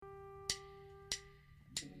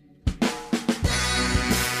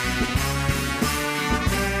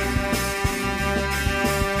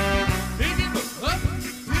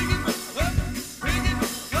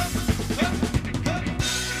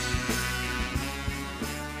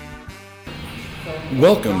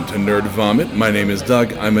Welcome to Nerd Vomit. My name is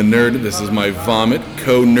Doug. I'm a nerd. This is my vomit.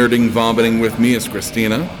 Co-nerding vomiting with me is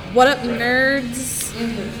Christina. What up, nerds?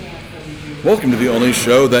 Welcome to the only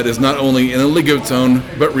show that is not only in a league of its own,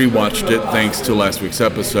 but rewatched it thanks to last week's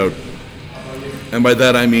episode. And by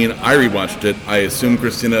that I mean I rewatched it. I assume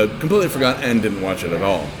Christina completely forgot and didn't watch it at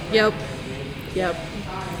all. Yep.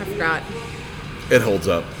 I forgot. It holds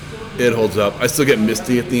up. I still get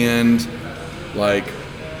misty at the end. Like,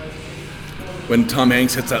 when Tom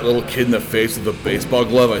Hanks hits that little kid in the face with a baseball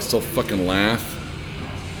glove, I still fucking laugh.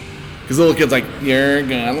 Because the little kid's like, you're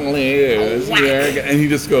gonna lose, and he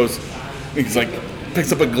just goes, he's like,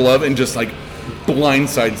 picks up a glove and just like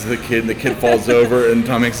blindsides the kid, and the kid falls over, and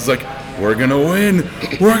Tom Hanks is like, we're gonna win!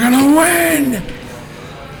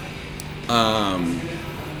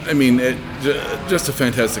 I mean, just a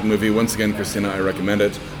fantastic movie. Once again, Christina, I recommend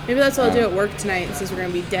it. Maybe that's what I'll do at work tonight. Since we're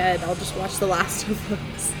going to be dead, I'll just watch The Last of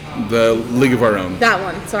Us. The League of Our Own. That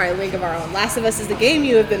one. Sorry, League of Our Own. Last of Us is the game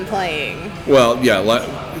you have been playing. Well, yeah.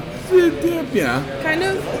 Yeah. Kind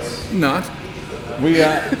of? Not. We,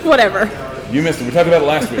 Whatever. You missed it. We talked about it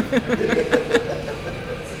last week.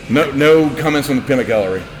 No comments from the peanut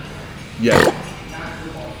gallery. Yeah.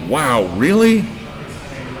 Wow, really?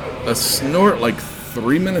 A snort like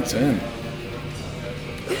 3 minutes in.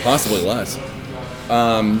 Possibly less.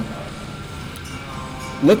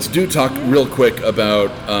 Let's talk real quick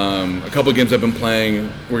about a couple of games I've been playing.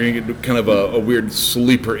 We're going to get kind of a weird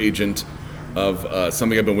sleeper agent of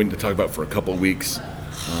something I've been waiting to talk about for a couple of weeks,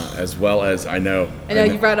 as well as I know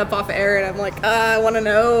you brought up off air, and I'm like, I want to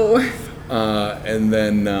know. And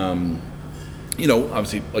then,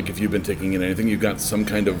 obviously, like if you've been taking in anything, you've got some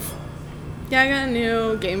kind of... Yeah, I got a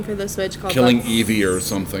new game for the Switch called Killing Eevee or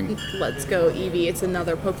something. Let's Go Eevee. It's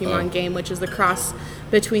another Pokemon game, which is the cross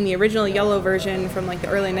between the original yellow version from like the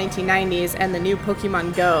early 1990s and the new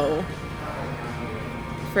Pokemon Go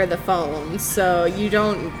for the phone. So you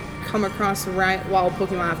don't come across right while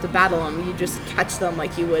Pokemon have to battle them. You just catch them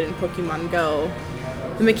like you would in Pokemon Go.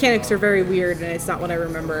 The mechanics are very weird, and it's not what I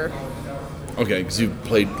remember. Okay, because you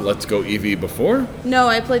played Let's Go Eevee before? No,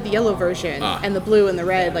 I played the yellow version and the blue and the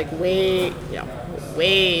red, like way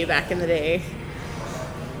back in the day.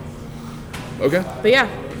 Okay. But yeah,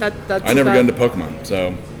 that's. I never got into Pokemon,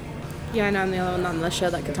 so. Yeah, I know I'm the only one on the show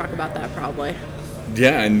that could talk about that, probably.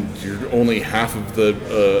 Yeah, and you're only half of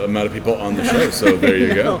the amount of people on the show, so there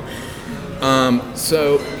you go.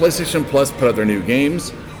 So PlayStation Plus put out their new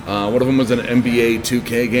games. One of them was an NBA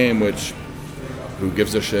 2K game, which who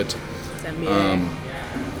gives a shit?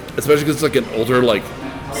 Especially because it's like an older like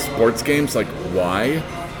sports games. Like, why?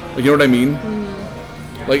 Like, you know what I mean?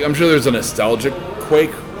 Like, I'm sure there's a nostalgic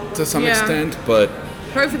quake to some extent, but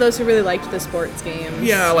probably for those who really liked the sports games.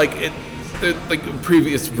 Yeah, like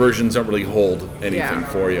previous versions don't really hold anything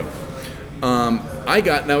for you.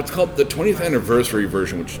 Now it's called the 20th anniversary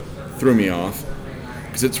version, which threw me off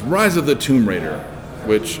because it's Rise of the Tomb Raider,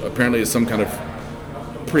 which apparently is some kind of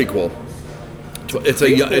prequel. I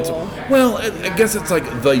guess it's like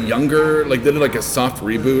the younger, like they did like a soft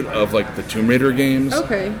reboot of like the Tomb Raider games.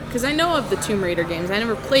 Okay, because I know of the Tomb Raider games. I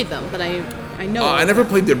never played them, but I know. I never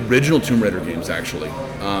played the original Tomb Raider games actually.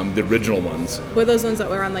 The original ones. Were those ones that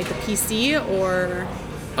were on like the PC or?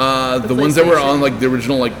 The ones that were on like the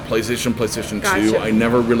original like PlayStation 2. I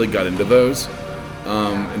never really got into those.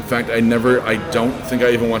 In fact, I don't think I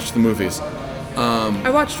even watched the movies. I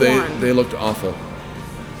watched one. They looked awful.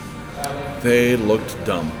 They looked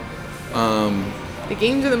dumb. The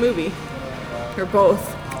games or the movie? Or both?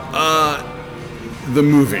 The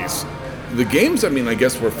movies. The games, I mean, I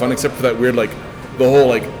guess were fun, except for that weird, like, the whole,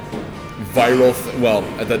 like, viral,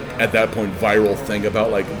 at that point, viral thing about,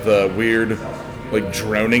 like, the weird, like,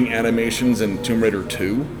 drowning animations in Tomb Raider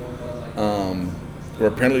 2, where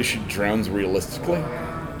apparently she drowns realistically.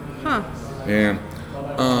 Huh. Yeah.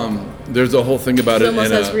 There's a whole thing about it's it.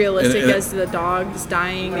 Almost as realistic as the dogs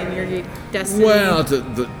dying in your Destiny. Well,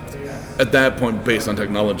 at that point, based on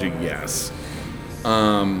technology, yes.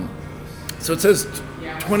 So it says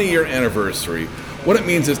 20-year anniversary. What it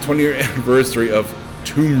means is 20-year anniversary of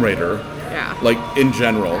Tomb Raider. Yeah. Like in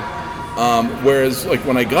general. Whereas, like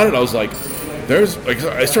when I got it, I was like,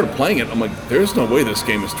 I started playing it. I'm like, there's no way this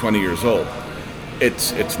game is 20 years old.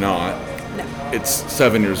 It's not. No. It's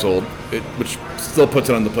 7 years old, which still puts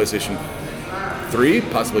it on the PlayStation 3,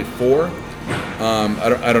 possibly 4.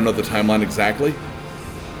 I don't know the timeline exactly.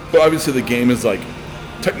 But obviously the game is like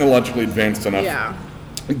technologically advanced enough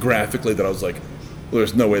graphically that I was like, well,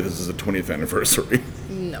 there's no way this is a 20th anniversary.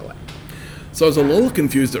 No way. So I was a little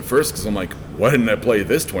confused at first because I'm like, why didn't I play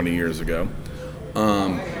this 20 years ago?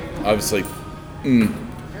 Obviously,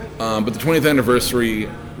 but the 20th anniversary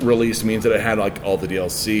release means that it had like all the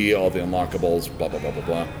DLC, all the unlockables, blah blah blah blah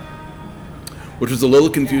blah. Which was a little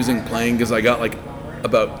confusing playing because I got like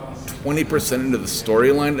about 20% into the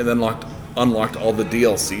storyline and then unlocked all the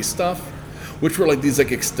DLC stuff, which were like these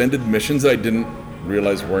like extended missions that I didn't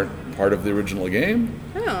realize weren't part of the original game.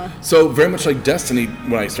 Oh. So very much like Destiny,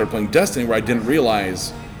 when I started playing Destiny, where I didn't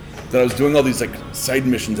realize that I was doing all these like side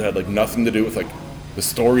missions that had like nothing to do with like the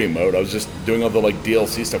story mode. I was just doing all the like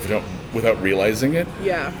DLC stuff without realizing it.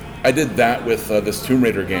 Yeah. I did that with this Tomb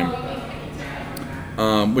Raider game,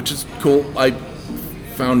 which is cool. I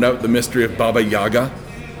found out the mystery of Baba Yaga,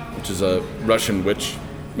 which is a Russian witch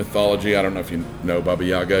mythology. I don't know if you know Baba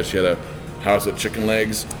Yaga. She had a house with chicken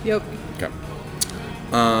legs. Yep. Okay.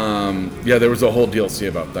 Yeah, there was a whole DLC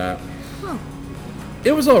about that. Huh.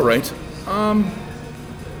 It was all right.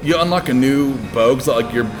 You unlock a new bow, so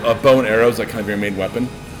like your bow and arrows, like kind of your main weapon.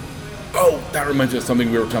 Oh, that reminds me of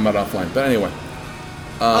something we were talking about offline. But anyway.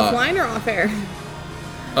 Offline or off air?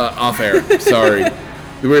 Off air. Sorry.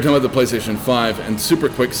 We were talking about the PlayStation 5, and super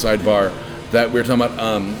quick sidebar that we were talking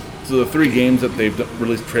about. So the 3 games that they've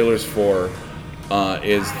released trailers for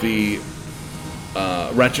is the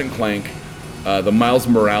Ratchet and Clank, the Miles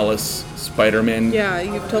Morales Spider-Man. Yeah,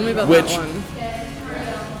 you've told me about Which- that one.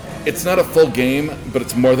 It's not a full game, but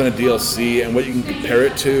it's more than a DLC, and what you can compare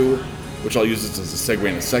it to, which I'll use this as a segue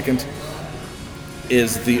in a second,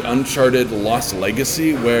 is the Uncharted Lost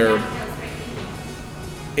Legacy, where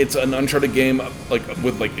it's an Uncharted game like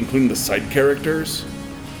with like including the side characters,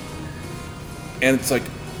 and it's like,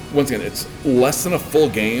 once again, it's less than a full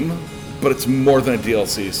game, but it's more than a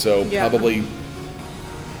DLC, so Yeah. probably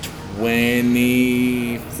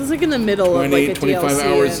 20, This is like in the middle of like a 25 DLC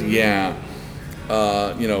hours, and- yeah.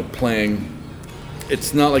 Playing.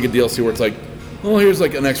 It's not like a DLC where it's like, well, here's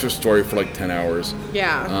like an extra story for like 10 hours.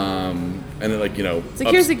 Yeah. And then like, It's like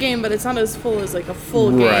here's a game, but it's not as full as like a full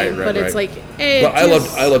game. Right, but it's right. like, hey. But I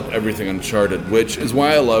loved everything Uncharted, which is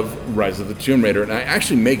why I love Rise of the Tomb Raider, and I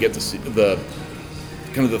actually may get to see the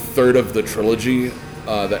kind of the third of the trilogy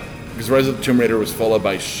because Rise of the Tomb Raider was followed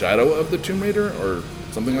by Shadow of the Tomb Raider or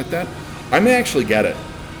something like that. I may actually get it.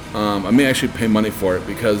 I may actually pay money for it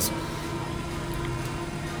because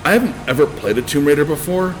I haven't ever played a Tomb Raider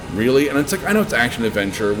before, really, and it's like, I know it's action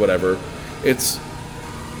adventure, whatever. It's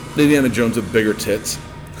Indiana Jones with bigger tits,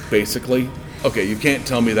 basically. Okay, you can't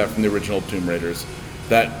tell me that from the original Tomb Raiders.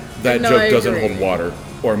 That No, joke I doesn't agree. hold water,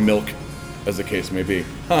 or milk, as the case may be.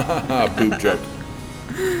 Ha ha ha, boob joke.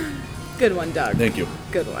 Good one, Doug. Thank you.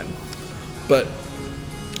 Good one. But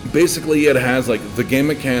basically it has like the game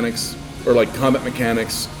mechanics, or like combat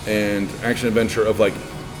mechanics and action adventure of like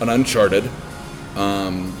an Uncharted,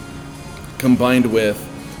 combined with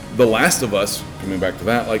The Last of Us, coming back to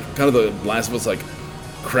that, like kind of The Last of Us, like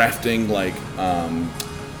crafting like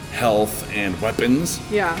health and weapons,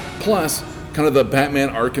 Yeah. plus kind of the Batman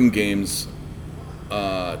Arkham games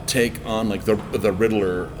take on like the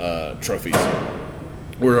Riddler trophies,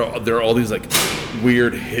 where there are all these like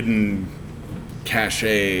weird hidden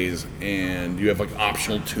caches, and you have like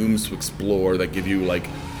optional tombs to explore that give you like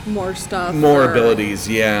More stuff. more or- abilities,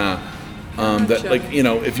 yeah. That Gotcha. like,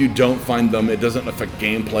 if you don't find them, it doesn't affect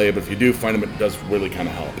gameplay, but if you do find them, it does really kind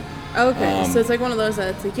of help. Okay, so it's like one of those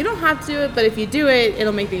that it's like you don't have to do it, but if you do it,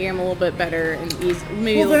 it'll make the game a little bit better and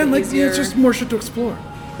maybe a little bit easier. it's just more shit to explore.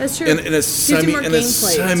 That's true. In a Gives you more gameplay,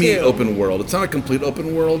 semi-open world. It's not a complete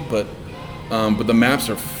open world, but the maps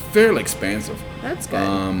are fairly expansive. too. That's good.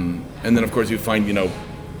 And then of course you find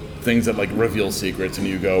things that like reveal secrets, and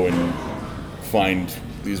you go and find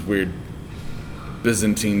these weird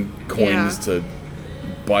Byzantine coins to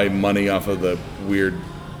buy money off of the weird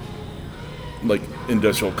like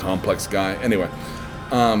industrial complex guy. Anyway,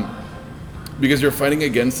 because you're fighting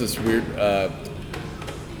against this weird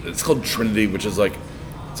it's called Trinity, which is like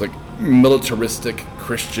it's like militaristic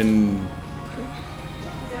Christian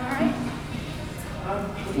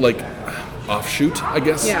like offshoot, I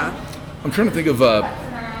guess. Yeah. I'm trying to think of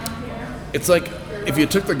it's like if you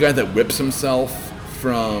took the guy that whips himself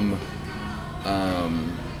from Da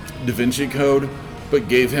Vinci Code, but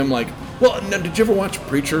gave him like, well, no, did you ever watch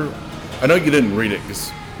Preacher? I know you didn't read it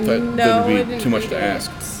because that No, I would be didn't too much read to it.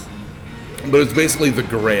 ask. But it's basically the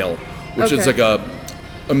Grail, which is Okay. like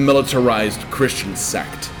a militarized Christian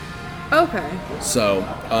sect. Okay. So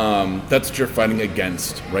that's what you're fighting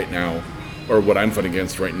against right now, or what I'm fighting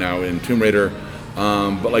against right now in Tomb Raider.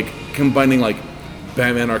 But like combining like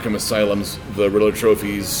Batman Arkham Asylum's, the Riddler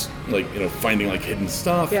trophies, like finding like hidden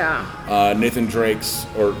stuff. Yeah. Nathan Drake's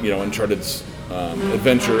or Uncharted's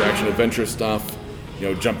action adventure stuff.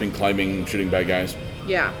 Jumping, climbing, shooting bad guys.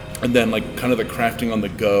 Yeah. And then like kind of the crafting on the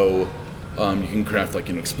go You can craft like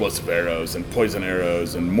explosive arrows and poison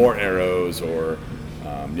arrows and more arrows, or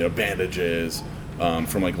bandages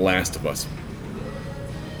from like Last of Us.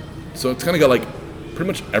 So it's kind of got like pretty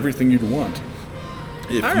much everything you'd want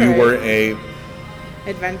if All you right. were a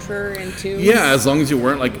Adventurer in Tombs. yeah, as long as you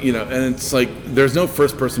weren't like and it's like there's no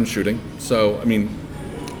first person shooting. So I mean,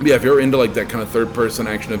 yeah, if you're into like that kind of third person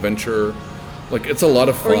action adventure, like it's a lot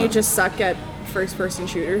of fun. Or you just suck at first person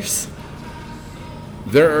shooters.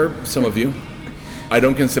 There are some of you. I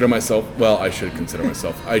don't consider myself. Well, I should consider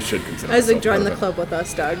myself. I should consider. I was like, myself join part the of it. club with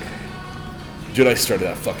us, Doug. Dude, I started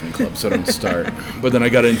that fucking club, so don't start. But then I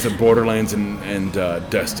got into Borderlands and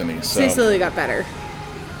Destiny. So you So slowly got better.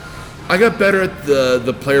 I got better at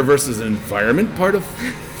the player versus environment part of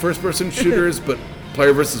first-person shooters, but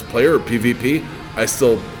player versus player or PvP, I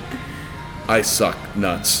suck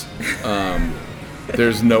nuts.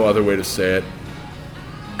 There's no other way to say it.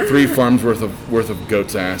 3 farms worth of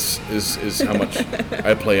goat's ass is how much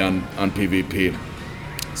I play on PvP.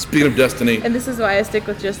 Speaking of Destiny, And this is why I stick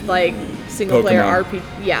with just like single player Pokemon.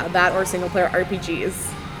 RPG. Yeah, that or single player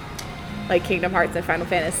RPGs. Like Kingdom Hearts and Final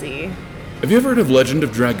Fantasy. have you ever heard of Legend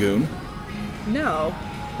of Dragoon? No,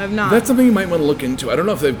 I've not. That's something you might want to look into. I don't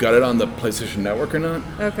know if they've got it on the PlayStation Network or not,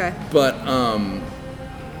 okay. but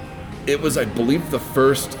it was, I believe, the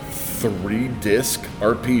first 3-disc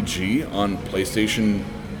RPG on PlayStation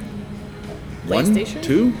 1, PlayStation?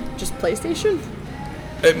 2? Just PlayStation?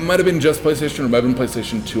 It might have been just PlayStation, or it might have been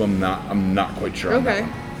PlayStation 2. I'm not quite sure. on that Okay.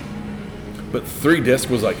 one. But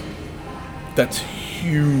 3-disc was like, that's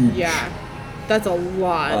huge. Yeah. That's a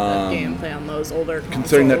lot of gameplay on those older consoles.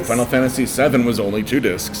 Considering that Final Fantasy VII was only 2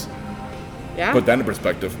 discs. Yeah. Put that in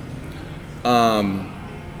perspective.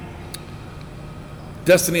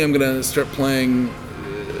 Destiny, I'm going to start playing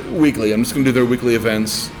weekly. I'm just going to do their weekly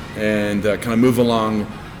events and kind of move along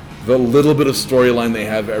the little bit of storyline they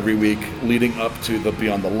have every week leading up to the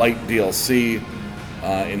Beyond the Light DLC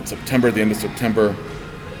in September, the end of September.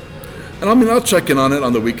 And I mean, I'll check in on it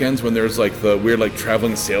on the weekends when there's like the weird like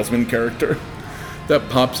traveling salesman character that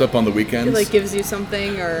pops up on the weekends. It like gives you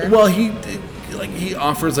something or Well, he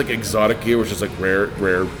offers like exotic gear, which is like rare,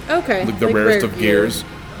 okay, like the like rarest rare of gear. gears.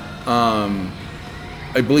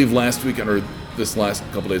 I believe last weekend or this last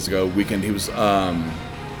couple days ago weekend, he was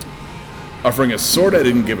offering a sword I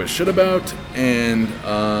didn't give a shit about, and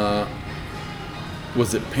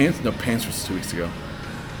was it pants? No, pants was 2 weeks ago.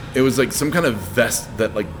 It was like some kind of vest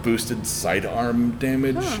that like boosted sidearm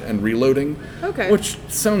damage and reloading. Okay. Which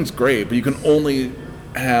sounds great, but you can only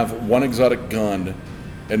have one exotic gun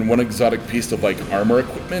and one exotic piece of like armor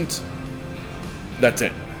equipment. That's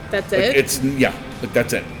it. That's Like, it?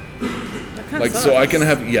 that's it. That kinda Like, so I sucks. can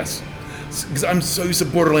have, yes. Because I'm so used to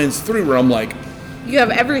Borderlands 3 where I'm like, You have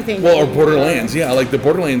everything. well, or you Borderlands, yeah, like the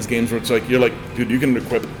Borderlands games where it's like, you're like, dude, you can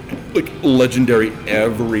equip like legendary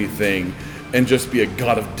everything and just be a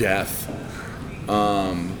god of death.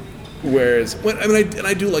 Whereas,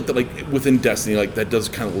 I do like that, like within Destiny, like that does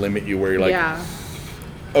kind of limit you where you're like, yeah.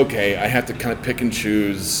 okay, I have to kind of pick and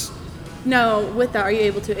choose. No, with that, are you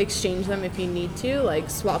able to exchange them if you need to, like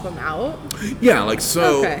swap them out? Yeah, like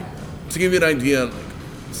so. Okay. To give you an idea, like,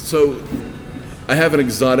 so I have an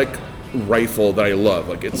exotic rifle that I love.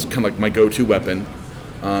 Like it's kind of like my go-to weapon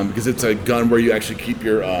because it's a gun where you actually keep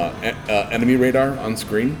your enemy radar on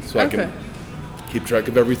screen, so I Okay. can keep track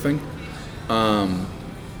of everything.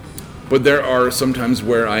 But there are some times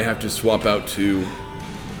where I have to swap out to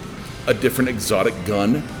a different exotic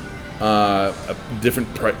gun, a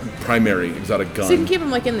different primary exotic gun. So you can keep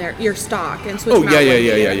them like in your stock and switch Oh, them out. yeah. when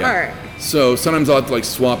needed. All right. So sometimes I'll have to like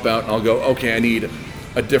swap out and I'll go, okay, I need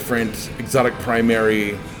a different exotic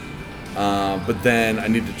primary, but then I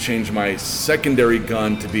need to change my secondary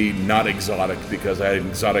gun to be not exotic because I had an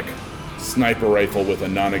exotic sniper rifle with a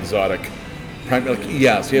non-exotic primary. Like,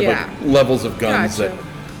 yeah, so you have like levels of guns Gotcha.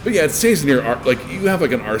 but yeah, it stays in your, like you have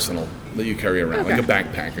like an arsenal that you carry around, like a Okay.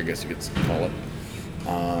 backpack, I guess you could call it.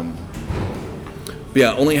 But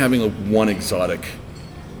yeah, only having one exotic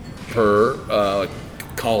per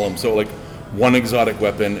column, so like one exotic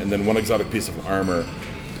weapon and then one exotic piece of armor.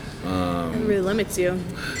 It really limits you.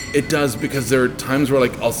 It does, because there are times where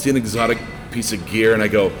like I'll see an exotic piece of gear and I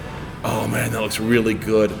go, oh man, that looks really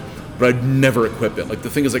good, but I'd never equip it. Like the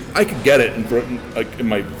thing is, like I could get it and throw it in, like in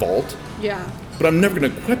my vault, Yeah. but I'm never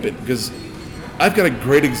gonna equip it because I've got a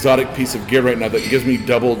great exotic piece of gear right now that gives me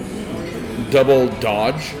double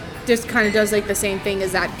dodge. Just kind of does like the same thing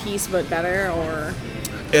as that piece, but better, or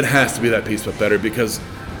It has to be that piece, but better, because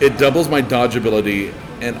it doubles my dodge ability,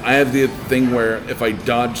 and I have the thing where if I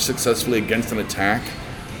dodge successfully against an attack,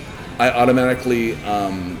 I automatically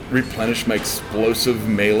replenish my explosive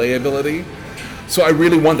melee ability. So I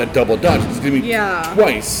really want that double dodge. It's giving me Yeah.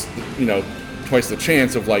 twice the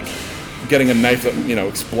chance of like getting a knife that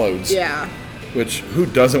explodes. Yeah. Which who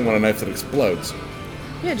doesn't want a knife that explodes?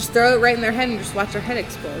 Yeah, just throw it right in their head and just watch their head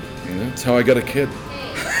explode. That's how I got a kid.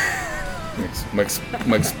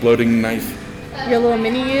 my exploding knife. Your little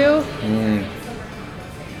mini you?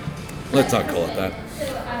 Let's not call it that.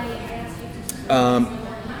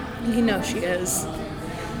 You know she is.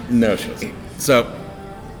 No, she doesn't. So,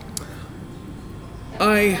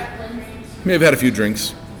 I may have had a few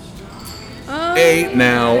drinks. A,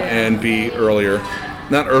 now, and B, earlier.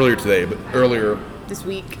 Not earlier today, but earlier This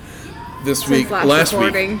week. this week, Since last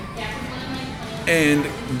week. recording. And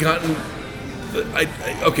gotten...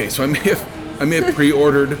 okay, so I may have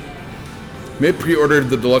pre-ordered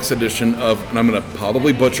the deluxe edition of, and I'm going to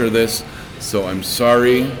probably butcher this, so I'm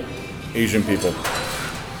sorry, Asian people.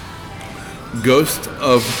 Ghost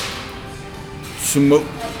of Tsushima.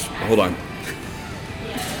 Hold on.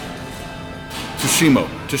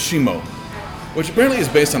 Tsushima, which apparently is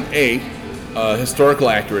based on A, historical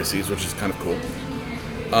accuracies, which is kind of cool.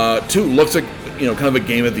 2, looks like kind of a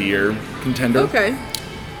Game of the Year contender. Okay.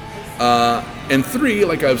 And 3,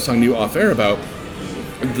 like I was talking to you off air about,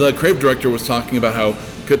 the Crave director was talking about how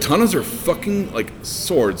katanas are fucking like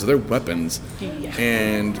swords, they're weapons. Yeah.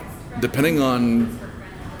 And depending on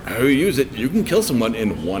how you use it, you can kill someone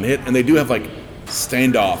in one hit. And they do have like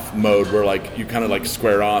standoff mode where like you kind of like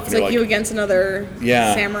square off. It's and like you're you against another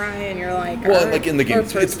Yeah. samurai and you're like... well, "Arr," like in the game, or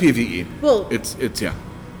it's person. PvE. Well- it's yeah.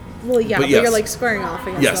 Well, yeah, but but yes. you're like squaring off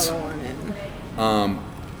against Yes. another one. And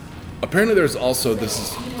Apparently there's also, this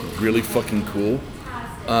is really fucking cool,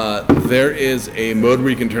 there is a mode where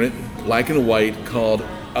you can turn it black and white called,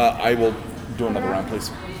 I will do another round, please.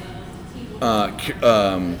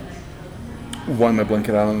 Why am I blanking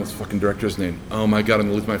out on this fucking director's name? Oh my god, I'm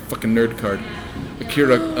gonna lose my fucking nerd card.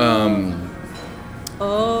 Akira,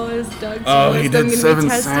 oh, is Doug's oh, he wisdom did gonna Seven be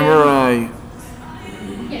tested? Samurai.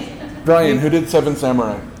 Brian, who did Seven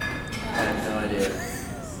Samurai? I have no idea.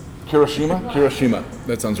 Kiroshima?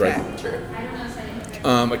 That sounds right. Okay. Sure.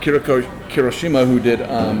 Akira Kiroshima, who did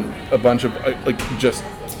a bunch of like just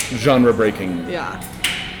genre-breaking, Yeah.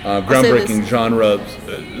 groundbreaking this- genre,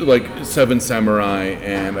 like Seven Samurai,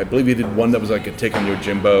 and I believe he did one that was like a take on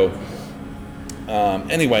Yojimbo.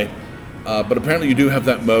 Anyway, but apparently you do have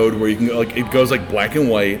that mode where you can like it goes like black and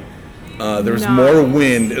white. There's more Nice.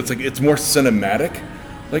 wind. It's like it's more cinematic.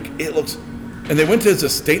 Like it looks, and they went to his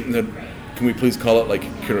estate and then, can we please call it like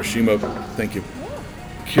Kiroshima? Thank you,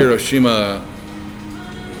 Kiroshima.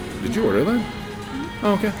 Did you order that?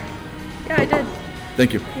 Oh, okay. Yeah, I did.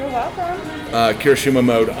 Thank you. You're welcome. Kiroshima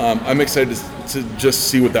mode. I'm excited to just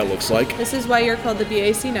see what that looks like. This is why you're called the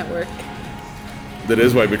BAC Network. That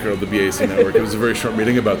is why we called the BAC network. It was a very short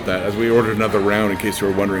meeting about that, as we ordered another round, in case you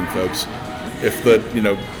were wondering, folks. If the,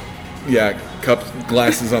 cups,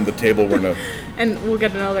 glasses on the table weren't a And we'll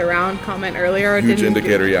get another round comment earlier. huge Didn't-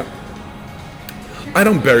 indicator, yeah. I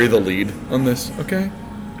don't bury the lead on this, okay?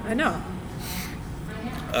 I know.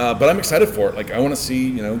 But I'm excited for it. Like, I want to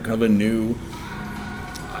see, kind of a new...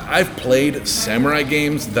 I've played samurai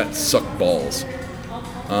games that suck balls.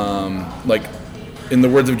 Like, in the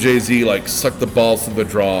words of Jay-Z, like, suck the balls to the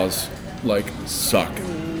draws. Like, suck.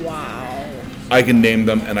 Wow. I can name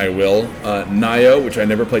them, and I will. Nioh, which I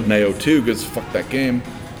never played Nioh 2, because fuck that game.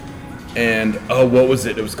 And, what was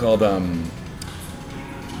it? It was called,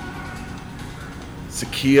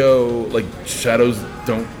 Sekio, like,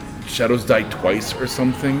 Shadows Die Twice or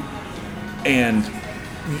something. And,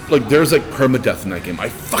 like, there's, like, permadeath in that game. I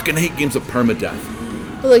fucking hate games with permadeath.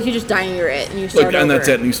 Well, like you just die and you're it, and you start Like, over. and that's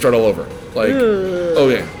it, and you start all over. Like, oh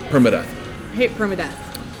yeah, permadeath. I hate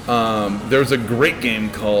permadeath. There's a great game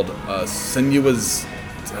called Senua's...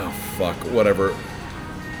 Oh, fuck, whatever.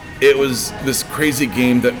 It was this crazy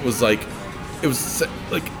game that was like... It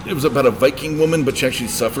was about a Viking woman, but she actually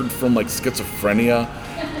suffered from, like, schizophrenia.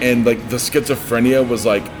 And, like, the schizophrenia was,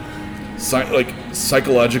 like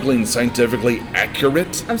psychologically and scientifically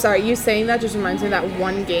accurate. I'm sorry, you saying that just reminds me of that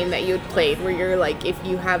one game that you had played where you're like, if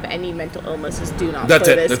you have any mental illnesses, do not That's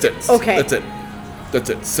play it, this. that's it. Okay. That's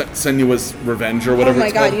it. Senua's Revenge or Oh whatever my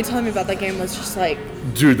it's god, called. you telling me about that game was just like,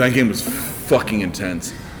 Dude, that game was fucking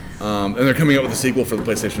intense. And they're coming out with a sequel for the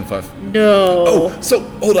PlayStation 5. no. Oh, so,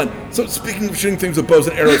 hold on. So, speaking of shooting things with bows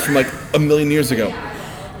and arrows from like a million years ago.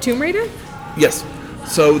 Tomb Raider? Yes.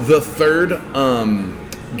 So, the third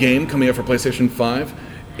game coming out for PlayStation 5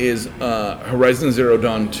 is Horizon Zero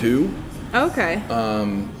Dawn 2, Okay.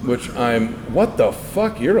 which I'm... What the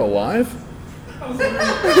fuck? You're alive?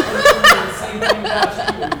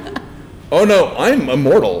 Oh no, I'm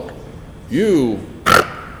immortal. You...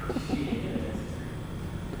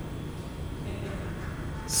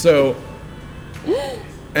 So,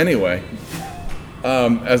 anyway,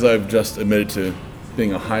 as I've just admitted to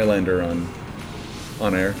being a Highlander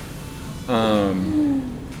on air,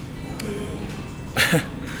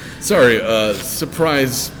 sorry,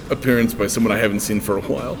 surprise appearance by someone I haven't seen for a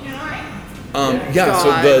while. God, so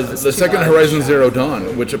that's the too second much. Horizon Zero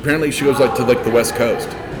Dawn, which apparently she goes like to like the West Coast.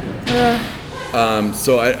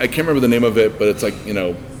 So I can't remember the name of it, but it's like, you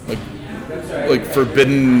know, like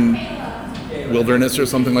Forbidden Wilderness or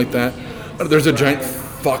something like that. But there's a giant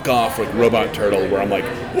fuck off like robot turtle where I'm like,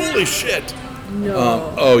 holy shit.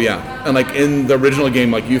 No. Oh yeah, and like in the original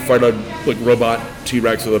game, like you fight a like robot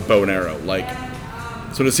T-Rex with a bow and arrow. Like,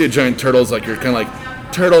 so to see a giant turtle is like you're kind of like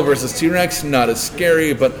turtle versus T-Rex, not as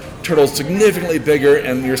scary, but turtle's significantly bigger,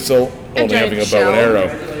 and you're still only having a bow and arrow.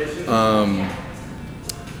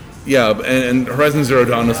 Yeah, and Horizon Zero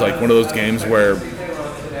Dawn is like one of those games where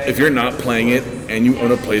if you're not playing it and you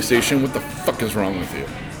own a PlayStation, what the fuck is wrong with you?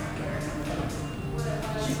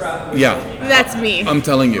 Yeah, That's me. I'm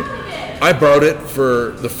telling you. I borrowed it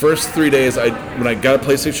for the first 3 days. When I got a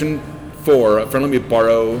PlayStation 4, a friend let me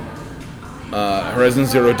borrow Horizon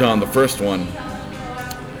Zero Dawn, the first one.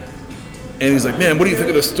 And he's like, man, what do you think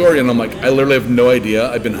of the story? And I'm like, I literally have no idea.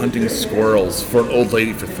 I've been hunting squirrels for an old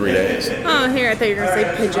lady for 3 days. Oh, here, I thought you were going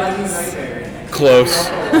to say pigeons. Close.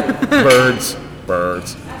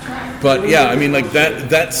 Birds. But yeah, I mean, like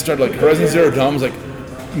that started, like Horizon Zero Dawn was like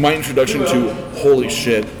my introduction to, holy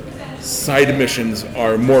shit, side missions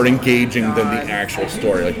are more engaging than the actual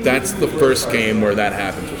story. Like that's the first game where that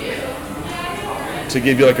happens with me. To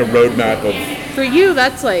give you like a roadmap of, For you,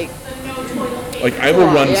 that's like, I will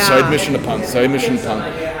run yeah. side mission upon side mission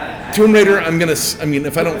upon. Tomb Raider,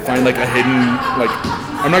 if I don't find like a hidden, like,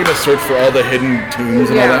 I'm not gonna search for all the hidden tombs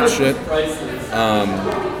and all that shit.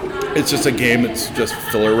 It's just a game. It's just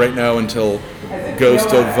filler right now until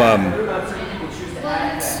Ghost of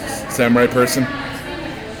Samurai Person,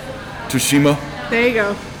 Tsushima, there you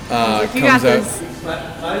go. You got comes out. this.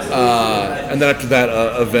 And then after that,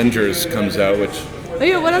 Avengers comes out, which. Oh,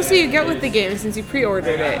 yeah, what else do you get with the game since you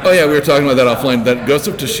pre-ordered it? Oh yeah, we were talking about that offline. That Ghost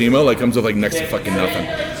of Tsushima like comes with like next to fucking nothing.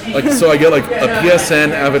 Like so, I get like a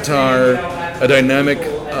PSN avatar, a dynamic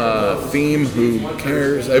theme. Who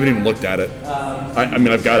cares? I haven't even looked at it. I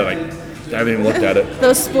mean, I've got it. I haven't even looked at it.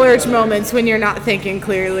 Those splurge moments when you're not thinking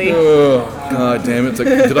clearly. Oh god damn it! It's like,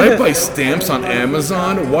 did I buy stamps on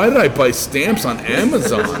Amazon? Why did I buy stamps on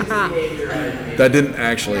Amazon? That didn't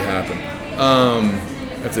actually happen.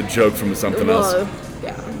 That's a joke from something else. Well,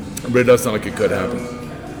 yeah. But it does sound like it could happen.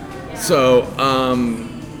 So,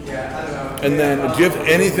 and then, do you have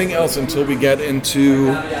anything else until we get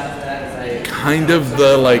into kind of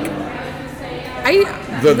the like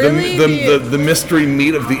the mystery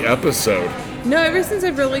meat of the episode? No, ever since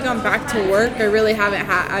I've really gone back to work, I really haven't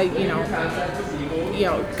had.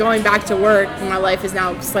 Going back to work, my life is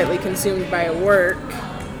now slightly consumed by work.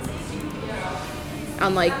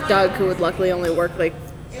 Unlike Doug, who would luckily only work like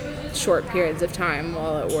short periods of time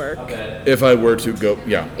while at work. If I were to go,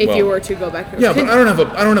 yeah. If you were to go back to work. Yeah, but I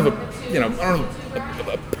don't have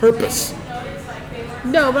a purpose.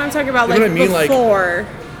 No, but I'm talking about You know like what I mean? before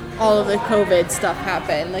all of the COVID stuff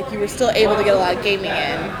happened. Like you were still able to get a lot of gaming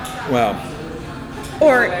in. Wow.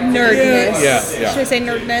 Or nerdness. Yeah. Should I say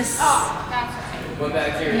nerdness?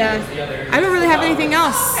 Nah. I don't really have anything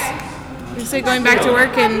else. Just like going back to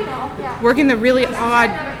work and working the really odd,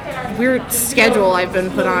 weird schedule I've been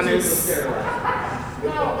put on is,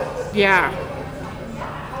 yeah.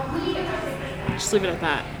 Just leave it at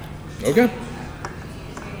that. Okay.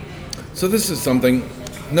 So this is something,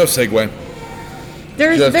 no segue.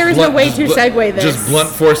 There is no way to segue this. Just blunt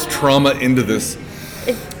force trauma into this.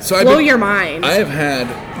 So Blow your mind. I have had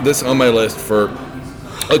this on my list for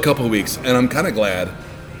a couple of weeks, and I'm kind of glad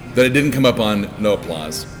that it didn't come up on No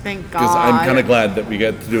Applause. Thank God. Because I'm kind of glad that we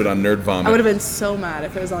get to do it on Nerd Vomit. I would have been so mad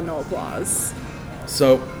if it was on No Applause.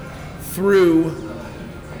 So, through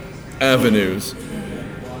avenues.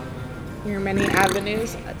 Your many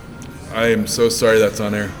avenues. I am so sorry that's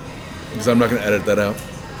on air, because I'm not going to edit that out.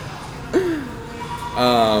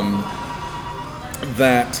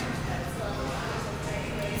 That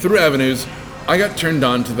through avenues, I got turned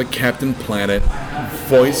on to the Captain Planet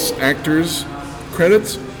voice actors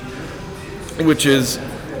credits, which is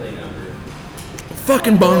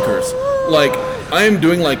fucking bonkers. Like, I am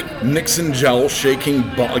doing like Nixon jowl shaking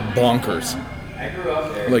bonkers.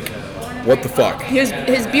 Like, what the fuck? His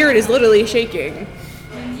beard is literally shaking.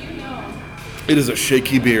 It is a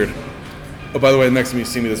shaky beard. Oh, by the way, next time you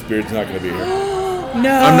see me, this beard's not going to be here. No.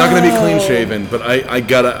 I'm not going to be clean shaven, but I'm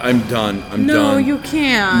done. I'm done. No, you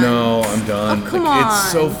can't. No, I'm done. Oh, come It's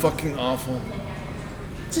on. so fucking awful.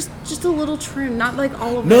 Just a little trim, not like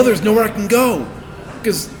all of it. No, there's nowhere I can go.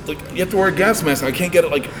 Because, like, you have to wear a gas mask. I can't get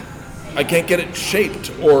it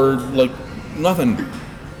shaped or, like, nothing.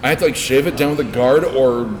 I have to, like, shave it down with a guard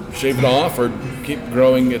or shave it off or keep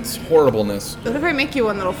growing its horribleness. What if I make you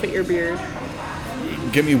one that'll fit your beard?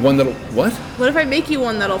 Give me one that'll... What? What if I make you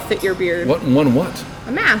one that'll fit your beard? What? What?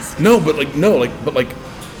 A mask. But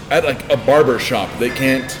at, like, a barber shop, they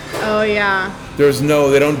can't... Oh, yeah.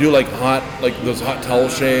 They don't do, like, those hot towel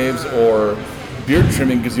shaves or beard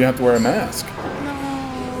trimming because you have to wear a mask.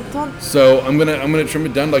 No, don't... So I'm gonna trim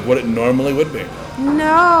it down like what it normally would be.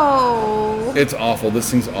 No. It's awful. This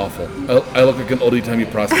thing's awful. I look like an oldie-timey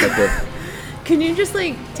prospector. Can you just,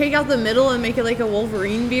 like, take out the middle and make it like a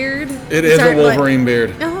Wolverine beard? It is a Wolverine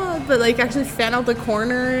beard. Oh, but, like, actually fan out the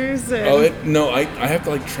corners. And... I have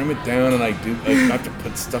to, like, trim it down, and I have to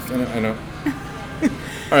put stuff in it. I know.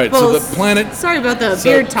 All right, well, so the planet... Sorry about the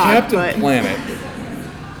beard talk, Captain Planet,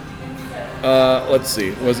 let's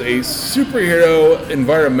see, was a superhero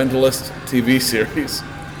environmentalist TV series.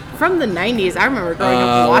 From the 90s. I remember growing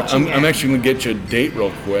up watching it. I'm actually going to get you a date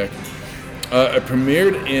real quick. It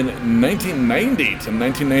premiered in 1990 to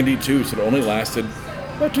 1992, so it only lasted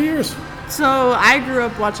about 2 years. So I grew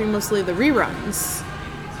up watching mostly the reruns.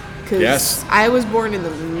 Because I was born in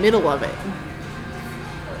the middle of it.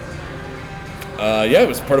 It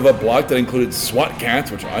was part of a block that included SWAT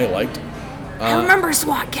Cats, which I liked. I remember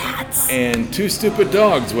SWAT Cats. And Two Stupid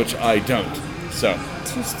Dogs, which I don't. So.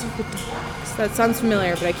 Two Stupid Dogs. That sounds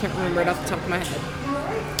familiar, but I can't remember it off the top of my head.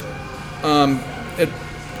 It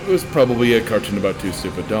was probably a cartoon about two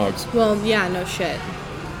stupid dogs. Well, yeah, no shit.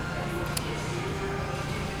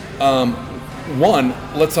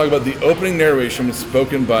 Let's talk about the opening narration was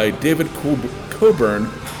spoken by David Coburn,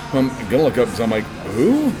 who I'm going to look up because I'm like,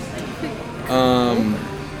 who?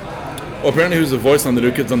 Apparently he was the voice on the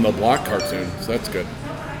New Kids on the Block cartoon, so that's good.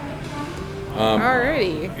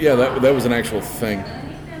 Alrighty. Yeah, that was an actual thing.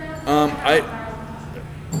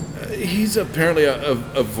 He's apparently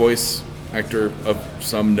a voice actor of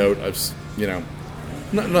some note.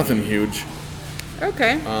 Nothing huge.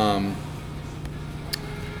 Okay.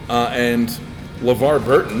 And LeVar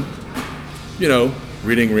Burton,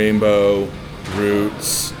 Reading Rainbow,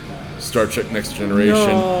 Roots, Star Trek Next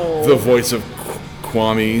Generation, the voice of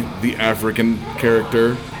Kwame, the African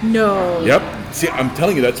character. No. Yep. See, I'm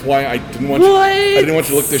telling you, that's why I didn't want you. I didn't want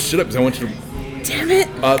you to look this shit up because I want you to. Damn it.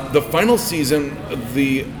 The final season,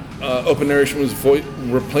 the open narration was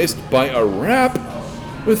replaced by a rap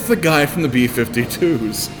with the guy from the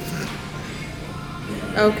B-52s.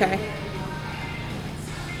 Okay.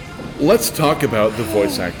 Let's talk about the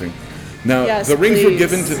voice acting. Now, yes, the rings were please.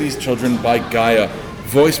 given to these children by Gaia,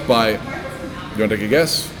 voiced by... You want to take a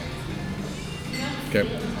guess? Okay.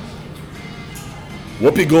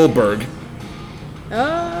 Whoopi Goldberg.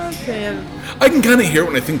 Okay. I can kind of hear it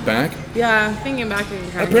when I think back. Yeah, thinking back.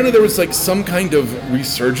 Apparently there was like some kind of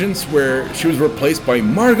resurgence where she was replaced by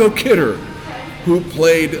Margot Kidder, who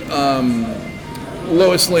played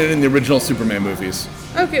Lois Lane in the original Superman movies.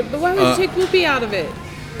 Okay, but why would you take Whoopi out of it?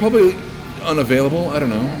 Probably unavailable, I don't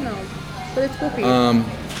know. No, but it's Whoopi.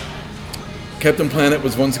 Captain Planet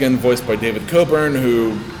was once again voiced by David Coburn,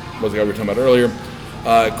 who was the guy we were talking about earlier.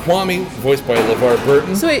 Kwame, voiced by LeVar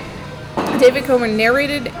Burton. So wait, David Coburn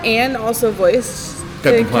narrated and also voiced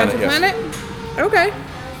Captain Planet, yes. Planet? Okay.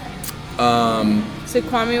 So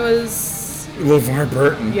Kwame was... LeVar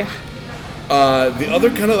Burton. Yeah. The other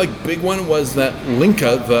kind of like big one was that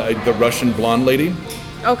Linka, the Russian blonde lady.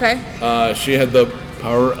 Okay. She had the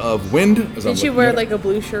power of wind. Did she wear like a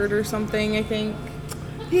blue shirt or something, I think?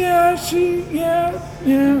 Yeah. Something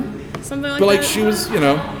like that? But like she was,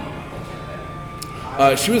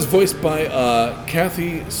 she was voiced by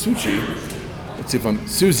Kathy Suchi. Let's see if I'm...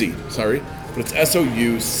 Susie, sorry. But it's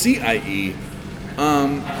Soucie.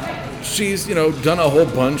 She's, done a whole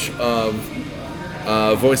bunch of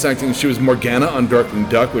voice acting. She was Morgana on Darkwing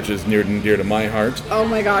Duck, which is near and dear to my heart. Oh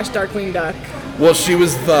my gosh, Darkwing Duck. Well, she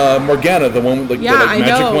was the Morgana, the one with the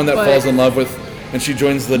magic one that falls in love with, and she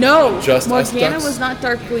joins the Just Us Ducks. Morgana was not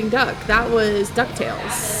Darkwing Duck. That was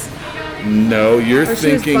DuckTales. No, you're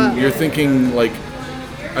thinking like,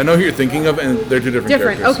 I know who you're thinking of, and they're two different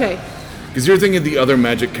characters. Okay. Because you're thinking of the other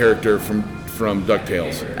magic character from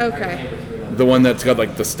DuckTales. Okay. The one that's got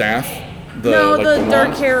like the staff. The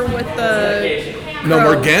dark hair with the... No,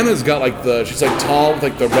 Morgana's got like she's like tall with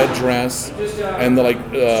like the red dress and the like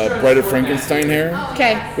Bride of Frankenstein hair.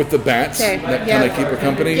 Okay. With the bats that kind of keep her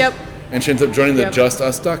company. Yep. And she ends up joining the Just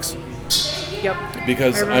Us Ducks. Yep.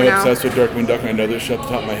 because I I'm remember now. obsessed with Darkwing Duck and I know this shit off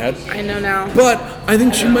the top of my head. I know now. But I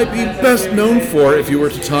think she might be best known for, if you were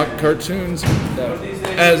to talk cartoons,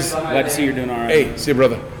 as Glad to see you're doing all right. hey, see you,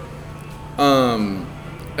 brother.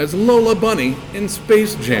 As Lola Bunny in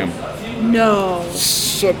Space Jam. No.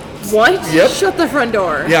 So, What? Yep. Shut the front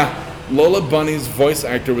door. yeah, Lola Bunny's voice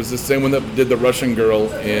actor was the same one that did the Russian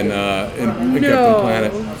girl in Captain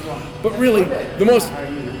Planet. But really, the most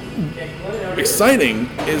exciting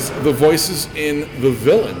is the voices in the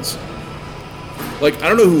villains. Like, I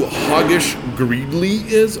don't know who Hoggish Greedley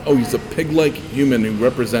is. Oh, he's a pig-like human who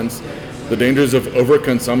represents the dangers of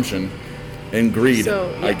overconsumption and greed,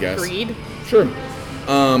 So, I guess. Greed. Sure.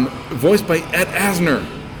 Voiced by Ed Asner.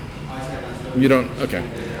 You don't? Okay.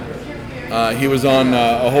 He was on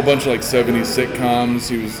a whole bunch of like 70s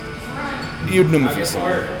sitcoms. You'd know him if you saw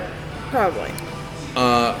him. Probably.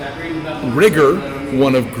 Rigger,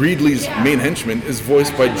 one of Greedley's main henchmen, is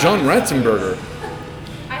voiced by John Ratzenberger,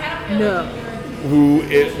 No. who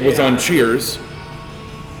was on Cheers.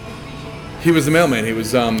 He was the mailman. He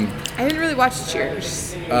was, I didn't really watch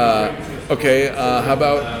Cheers. okay, how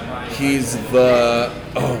about he's the,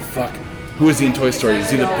 oh fuck, who is he in Toy Story? Is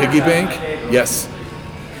he the piggy bank? Yes.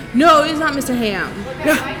 No, he's not Mr. Ham.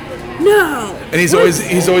 Yeah. No. And he's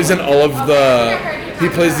always in all of the, he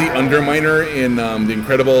plays the Underminer in The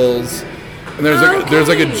Incredibles. And there's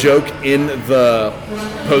like a joke in the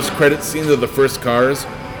post-credit scene of the first Cars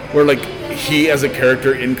where like he as a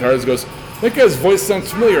character in Cars goes, that guy's voice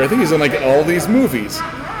sounds familiar. I think he's in like all these movies.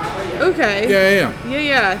 Okay. Yeah.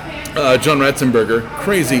 Yeah. John Ratzenberger,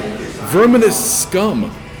 crazy, verminous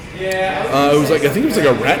scum. It was like, I think it was like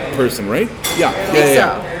a rat person, right? Yeah.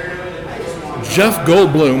 So. Jeff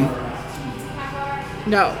Goldblum.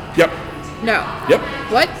 No. Yep. No. Yep.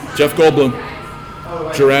 What? Jeff Goldblum.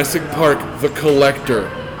 Jurassic Park, The Collector.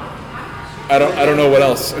 I don't know what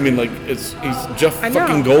else. I mean, like he's Jeff I know.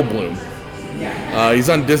 fucking Goldblum. He's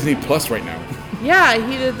on Disney Plus right now. Yeah,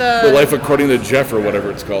 he did The Life According to Jeff or whatever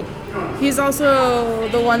it's called. He's also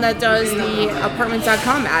the one that does the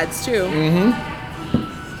apartments.com ads too. Mm-hmm.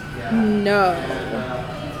 No.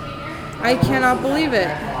 I cannot believe it.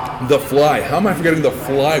 The Fly. How am I forgetting The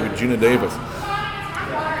Fly with Gina Davis?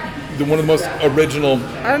 One of the most original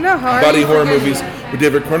I don't know how are body you horror forgetting movies with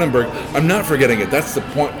David Cronenberg. I'm not forgetting it. That's the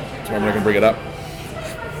point. That's why I'm not going to bring it up.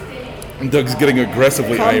 And Doug's getting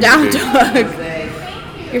aggressively Calm IMDb. down,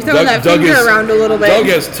 Doug. You're throwing that finger around a little bit. Doug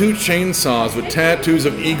has 2 chainsaws with tattoos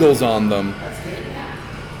of eagles on them,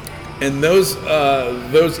 and those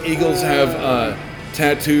eagles have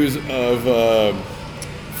tattoos of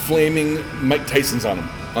flaming Mike Tyson's on them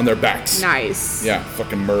on their backs. Nice. Yeah,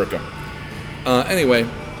 fucking America. Anyway,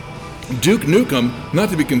 Duke Nukem, not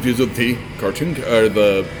to be confused with the cartoon or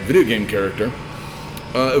the video game character,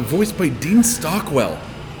 voiced by Dean Stockwell.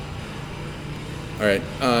 All right,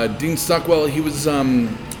 Dean Stockwell. He was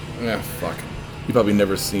fuck. You probably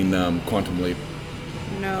never seen Quantum Leap.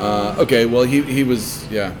 No. Okay, well he was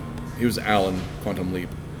Alan Quantum Leap.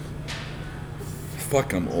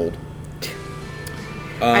 Fuck, I'm old.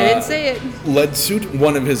 I didn't say it. Lead Suit.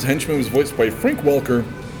 One of his henchmen was voiced by Frank Welker.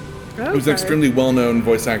 Who's an extremely well-known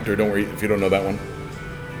voice actor. Don't worry if you don't know that one.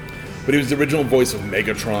 But he was the original voice of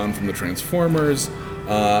Megatron from the Transformers.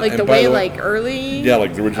 Like and the by way, like early. Yeah,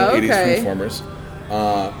 like the original '80s Transformers.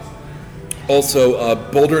 Also,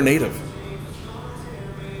 Boulder native.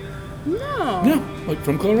 No. Yeah, like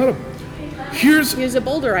from Colorado. Here's He was a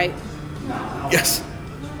Boulderite. yes.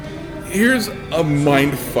 Here's a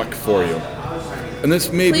mind fuck for you. And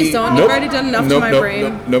this may Please be. don't. You've already done enough to my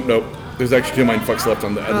brain. Nope. There's actually 2 mind fucks left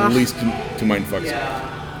on the at least two mind fucks.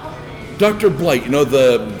 Dr. Blight, you know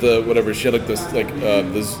the whatever she had like this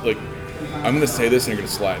I'm gonna say this and you're gonna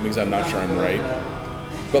slap me because I'm not sure I'm right.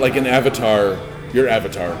 But like in Avatar, your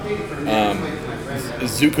Avatar,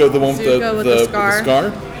 is Zuko the one with Zuko the with the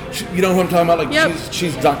scar? You know who I'm talking about? Like Yep.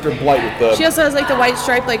 she's Dr. Blight with the She also has like the white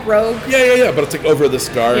stripe, like robe. yeah, but it's like over the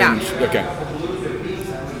scar. Yeah. And okay.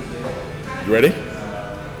 You ready?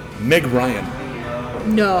 Meg Ryan.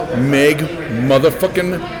 No. Meg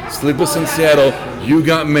motherfucking Sleepless in Seattle, You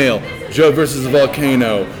Got Mail, Joe versus the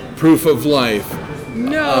Volcano, Proof of Life,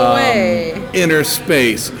 No way. Inner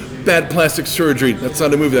Space, Bad Plastic Surgery. That's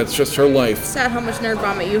not a movie, that's just her life. Sad how much nerd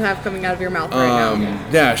vomit you have coming out of your mouth right now.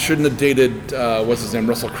 Yeah, shouldn't have dated, what's his name,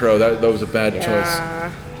 Russell Crowe. That was a bad choice.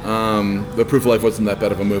 The Proof of Life wasn't that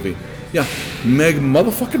bad of a movie. Yeah, Meg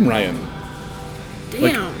motherfucking Ryan.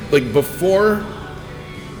 Damn. Like before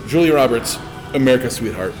Julia Roberts, America's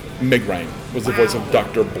Sweetheart, Meg Ryan was the voice of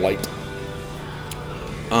Dr. Blight.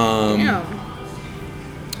 Damn.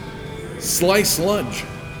 Sly Sludge,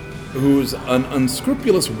 who's an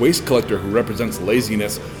unscrupulous waste collector who represents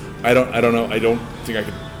laziness, I don't know. I don't think I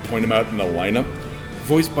could point him out in the lineup.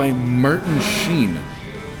 Voiced by Martin Sheen.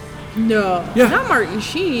 No. Yeah. Not Martin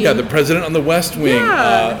Sheen. Yeah, the president on the West Wing.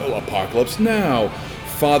 Yeah. Apocalypse Now.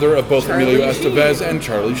 Father of both Charlie Emilio Sheen. Estevez and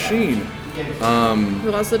Charlie Sheen.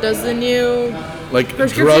 Who also does the new Like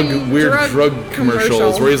prescription weird drug commercials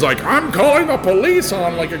commercial. where he's like, I'm calling the police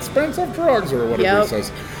on like expensive drugs or whatever Yep. he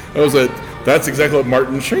says. That's exactly what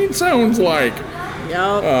Martin Sheen sounds like.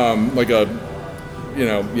 Yep. Like a,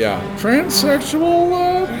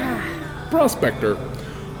 transsexual prospector.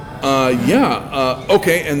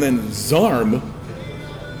 Okay, and then Zarm.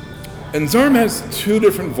 And Zarm has two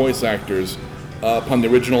different voice actors upon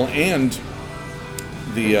the original and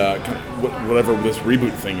the whatever this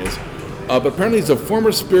reboot thing is. But apparently he's a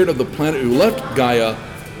former spirit of the planet who left Gaia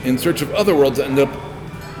in search of other worlds and ended up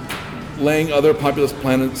laying other populous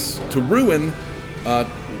planets to ruin,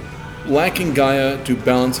 lacking Gaia to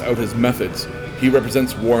balance out his methods. He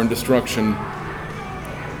represents war and destruction.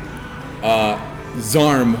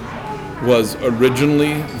 Zarm was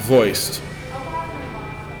originally voiced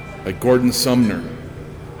by Gordon Sumner,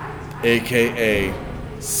 a.k.a.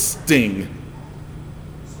 Sting.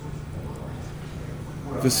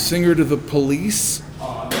 The singer to The Police?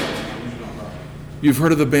 You've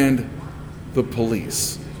heard of the band The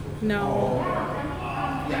Police. No.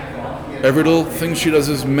 Every little thing she does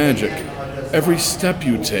is magic. Every step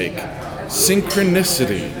you take.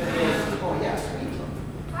 Synchronicity.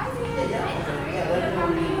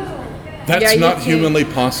 That's Yeah, you not can't- humanly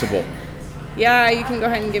possible. Yeah, you can go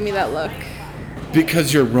ahead and give me that look.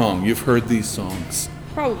 Because you're wrong. You've heard these songs.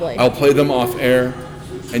 Probably. I'll play them off air,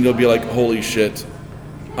 and you'll be like, holy shit,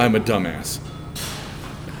 I'm a dumbass.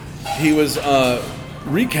 He was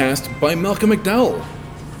recast by Malcolm McDowell,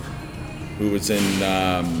 who was in,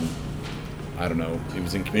 he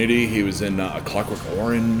was in Community, he was in A Clockwork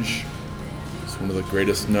Orange. He's one of the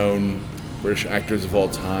greatest known British actors of all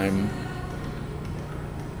time.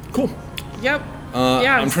 Cool. Yep.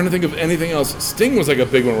 Yeah. I'm trying to think of anything else. Sting was like a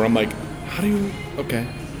big one where I'm like, how do you... Okay.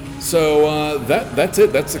 So that's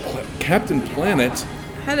it. That's Captain Planet.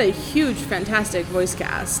 Had a huge, fantastic voice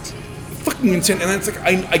cast. Fucking insane. And it's like,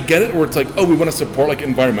 I get it where it's like, oh, we want to support like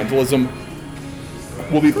environmentalism.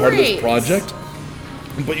 We'll be part of this Great. project.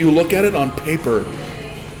 But you look at it on paper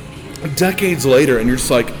decades later and you're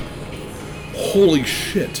just like, holy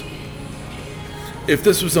shit. If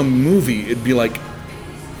this was a movie, it'd be like,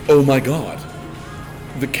 oh my god.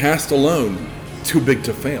 The cast alone, too big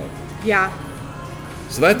to fail. Yeah.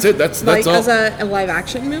 So that's it. That's Like all. as a live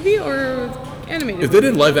action movie or animated? If they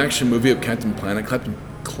did a live action movie of Captain Planet,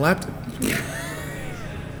 Clapton.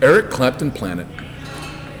 Eric Clapton Planet.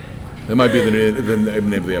 That might be the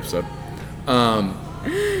name of the episode.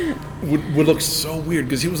 Would look so weird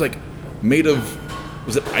because he was like made of,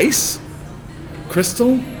 was it ice?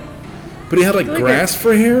 Crystal? But he had like Like grass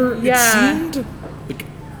for hair, Yeah. it seemed. Like,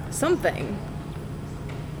 Something.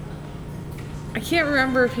 I can't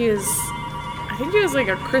remember if he was. I think he was like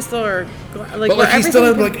a crystal or like. but like where he still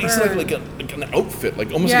had everything like he still had burned. like an outfit,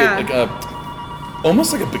 like almost Yeah.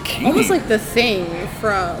 almost like a bikini. Almost like the Thing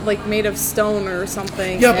from like made of stone or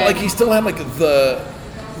something. Yeah, but and- like he still had like the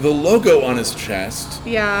logo on his chest.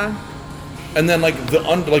 Yeah. And then like the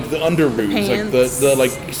underoos, like Pants. the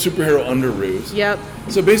like superhero underoos. Yep.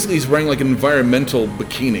 So basically, he's wearing like an environmental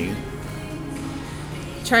bikini.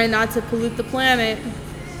 Trying not to pollute the planet.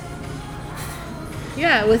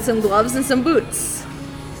 Yeah, with some gloves and some boots.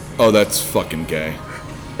 Oh, that's fucking gay.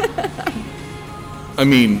 I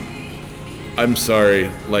mean, I'm sorry,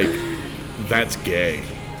 like that's gay.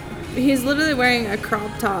 He's literally wearing a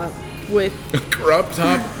crop top with Crop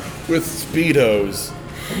top with speedos,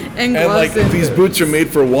 and and gloves like these boots are made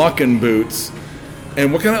for walking boots.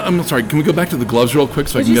 And what kind of? I'm sorry. Can we go back to the gloves real quick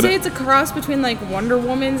so I Would can you get say it? it's a cross between like Wonder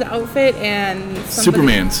Woman's outfit and somebody-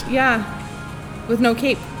 Superman's. Yeah, with no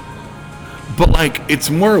cape. But like, it's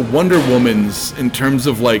more Wonder Woman's in terms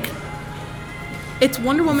of like. It's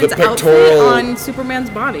Wonder Woman's outfit pectoral- on Superman's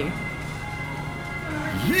body.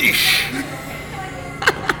 Yeesh.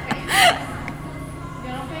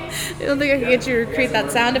 I don't think I could get you to create that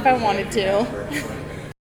sound if I wanted to.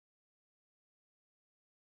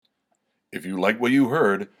 If you like what you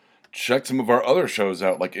heard, check some of our other shows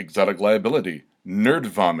out like Exotic Liability, Nerd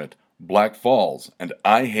Vomit, Black Falls, and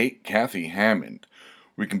I Hate Kathy Hammond.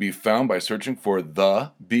 We can be found by searching for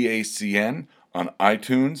The BACN on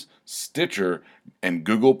iTunes, Stitcher, and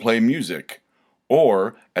Google Play Music,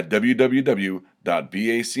 or at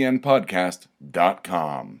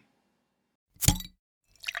www.bacnpodcast.com.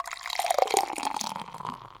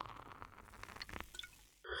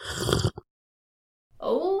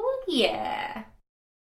 Oh, yeah.